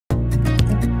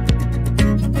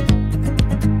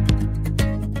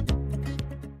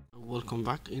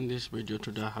Welcome back. In this video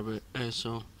today I have a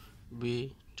Acer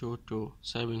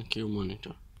B227Q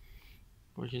monitor,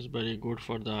 which is very good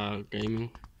for the gaming.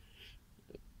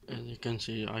 As you can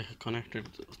see, I connected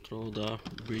through the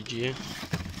VGA.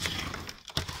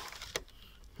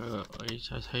 It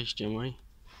has HDMI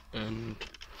and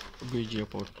VGA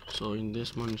port. So in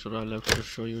this monitor I'll have to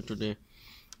show you today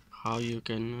how you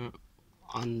can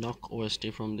unlock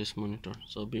OSD from this monitor.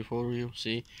 So before you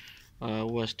see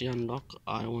OSD unlock,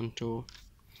 I want to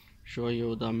show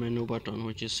you the menu button,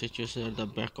 which is situated at the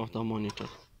back of the monitor.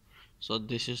 So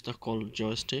this is the called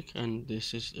joystick, and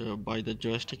this is by the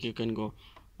joystick you can go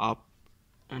up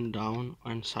and down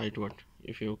and sideward.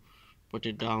 If you put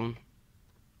it down,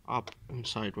 up and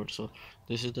sideward. So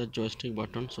this is the joystick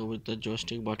button. So with the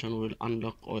joystick button we'll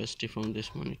unlock OSD from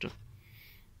this monitor.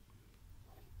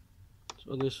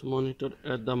 So this monitor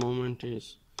at the moment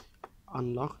is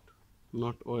unlocked,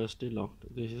 not OSD locked.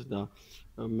 This is the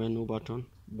menu button.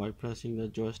 By pressing the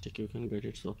joystick you can get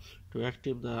it. So to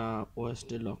activate the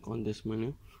OSD lock on this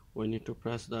menu, we need to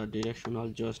press the directional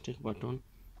joystick button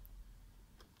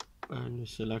and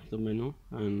select the menu,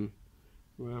 and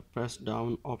press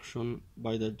down option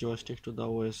by the joystick to the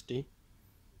OSD,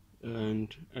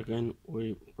 and again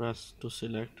we press to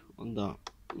select on the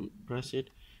press it,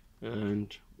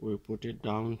 and we put it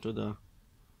down to the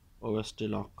OSD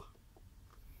lock.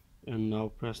 And now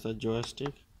press the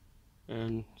joystick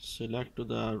and select to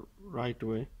the right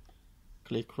way,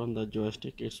 click from the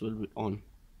joystick, it will be on.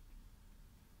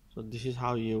 So this is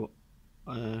how you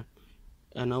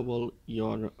enable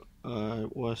your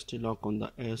OSD lock on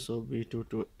the Acer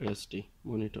B227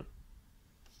 monitor.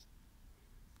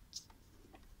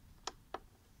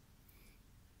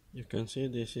 You can see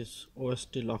this is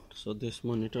OSD locked. So this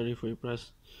monitor, if we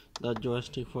press the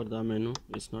joystick for the menu,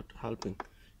 it's not helping.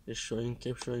 It's showing,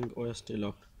 keep showing OSD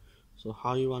locked. So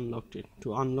how you unlocked it?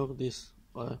 To unlock this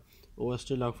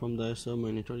OSD lock from the Acer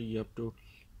monitor, you have to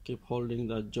keep holding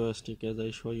the joystick as I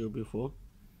showed you before,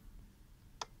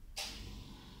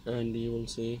 and you will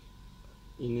see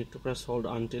you need to press hold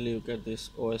until you get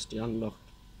this OSD unlocked.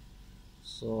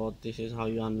 So this is how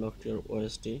you unlock your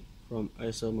OSD from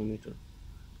Acer monitor.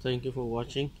 Thank you for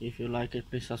watching. If you like it,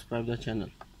 please subscribe the channel.